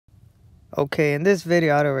Okay, in this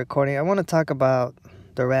video audio recording, I want to talk about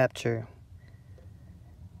the rapture.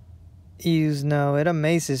 You know, it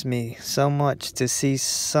amazes me so much to see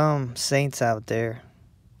some saints out there,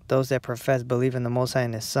 those that profess believe in the Most High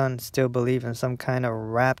and His Son, still believe in some kind of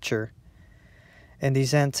rapture in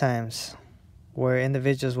these end times, where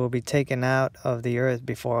individuals will be taken out of the earth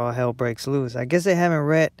before all hell breaks loose. I guess they haven't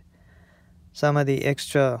read some of the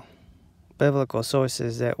extra biblical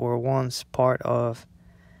sources that were once part of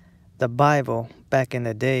the Bible back in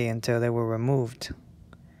the day until they were removed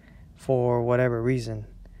for whatever reason.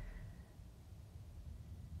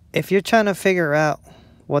 If you're trying to figure out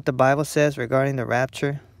what the Bible says regarding the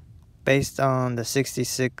rapture based on the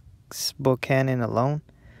 66 book canon alone,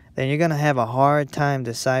 then you're going to have a hard time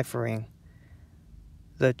deciphering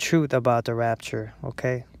the truth about the rapture,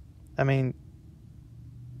 okay? I mean,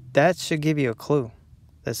 that should give you a clue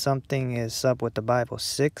that something is up with the Bible.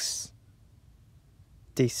 66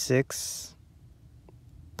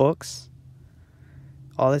 books.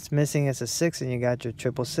 All it's missing is a 6 and you got your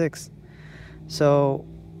 666. So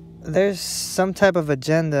there's some type of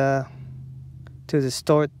agenda to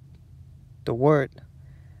distort the word,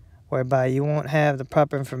 whereby you won't have the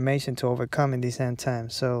proper information to overcome in these end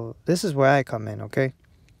times. So this is where I come in, okay?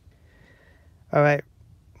 All right.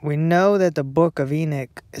 We know that the book of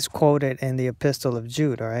Enoch is quoted in the epistle of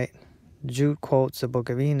Jude, all right? Jude quotes the book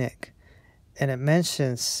of Enoch, and it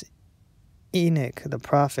mentions Enoch, the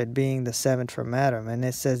prophet, being the seventh from Adam. And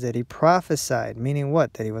it says that he prophesied, meaning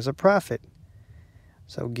what? That he was a prophet.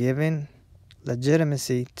 So giving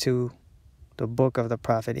legitimacy to the book of the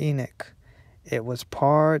prophet Enoch. It was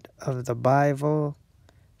part of the Bible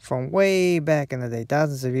from way back in the day,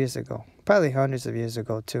 thousands of years ago, probably hundreds of years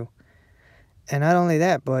ago too. And not only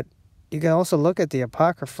that, but you can also look at the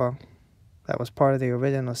Apocrypha that was part of the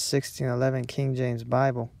original 1611 King James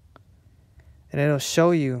Bible. And it'll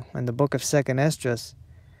show you in the book of 2nd Esdras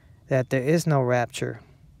that there is no rapture.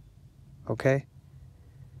 Okay?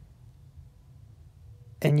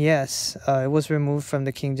 And yes, it was removed from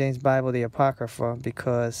the King James Bible, the Apocrypha,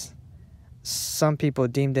 because some people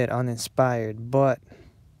deemed it uninspired. But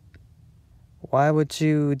why would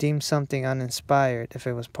you deem something uninspired if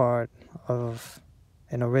it was part of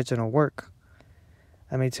an original work?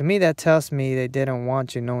 I mean, to me, that tells me they didn't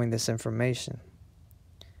want you knowing this information.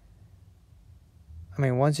 I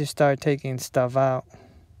mean, once you start taking stuff out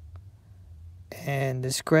and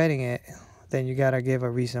discrediting it, then you gotta give a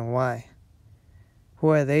reason why. Who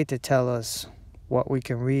are they to tell us what we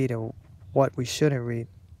can read or what we shouldn't read?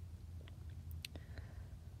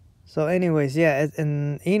 So anyways, yeah,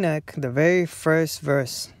 in Enoch, the very first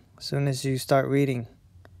verse, as soon as you start reading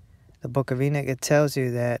the book of Enoch, it tells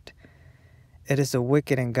you that it is the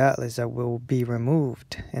wicked and godless that will be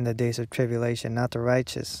removed in the days of tribulation, not the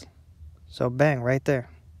righteous. So bang, right there.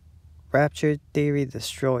 Rapture theory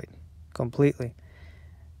destroyed completely.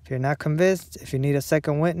 If you're not convinced, if you need a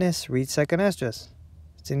second witness, read 2nd Esdras.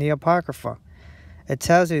 It's in the Apocrypha. It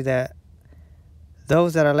tells you that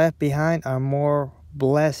those that are left behind are more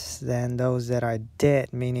blessed than those that are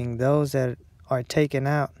dead, meaning those that are taken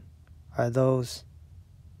out are those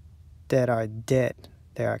that are dead.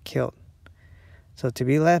 They are killed. So to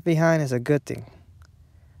be left behind is a good thing.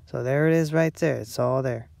 So there it is right there. It's all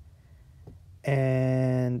there.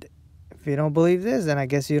 And if you don't believe this, then I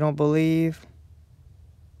guess you don't believe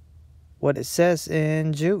what it says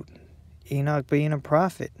in Jude. Enoch being a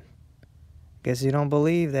prophet. Guess you don't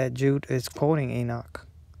believe that Jude is quoting Enoch,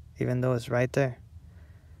 even though it's right there.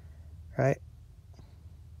 Right?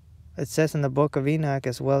 It says in the book of Enoch,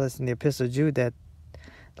 as well as in the epistle of Jude, that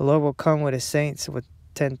the Lord will come with his saints, with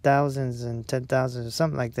 10,000s and 10,000s, or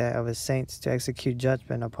something like that, of his saints to execute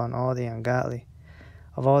judgment upon all the ungodly,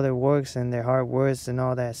 of all their works and their hard words and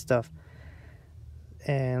all that stuff.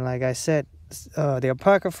 And like I said, the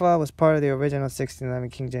Apocrypha was part of the original 1611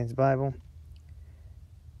 King James Bible.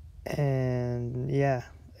 And yeah,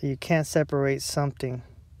 you can't separate something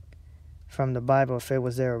from the Bible if it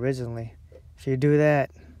was there originally. If you do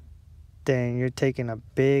that, then you're taking a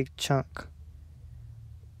big chunk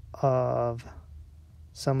of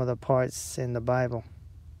some of the parts in the Bible.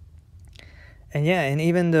 And yeah, and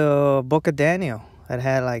even the book of Daniel, it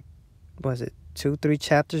had like, was it 2-3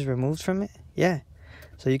 chapters removed from it? Yeah.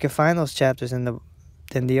 So you can find those chapters in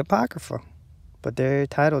the Apocrypha, but they're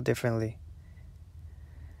titled differently.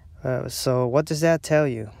 So what does that tell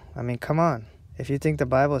you? I mean, come on. If you think the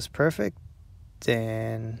Bible is perfect,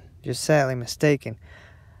 then you're sadly mistaken.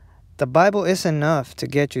 The Bible is enough to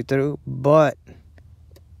get you through, but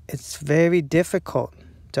it's very difficult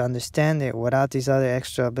to understand it without these other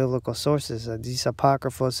extra biblical sources, these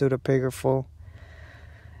apocryphal, pseudepigraphal,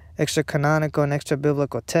 extra canonical, and extra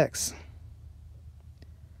biblical texts.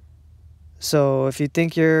 So if you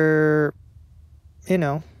think you're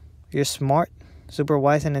smart, super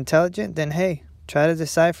wise and intelligent, then hey, try to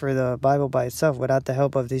decipher the Bible by itself without the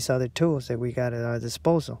help of these other tools that we got at our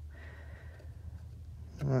disposal.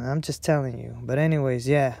 I'm just telling you. But anyways,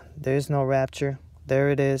 yeah, there's no rapture. There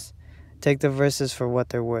it is. Take the verses for what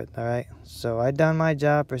they're worth, all right? So I done my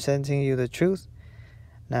job presenting you the truth.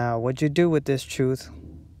 Now, what you do with this truth,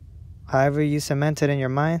 however you cement it in your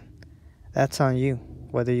mind, that's on you.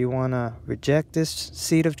 Whether you want to reject this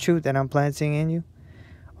seed of truth that I'm planting in you,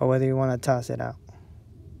 or whether you want to toss it out.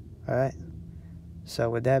 All right? So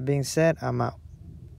with that being said, I'm out.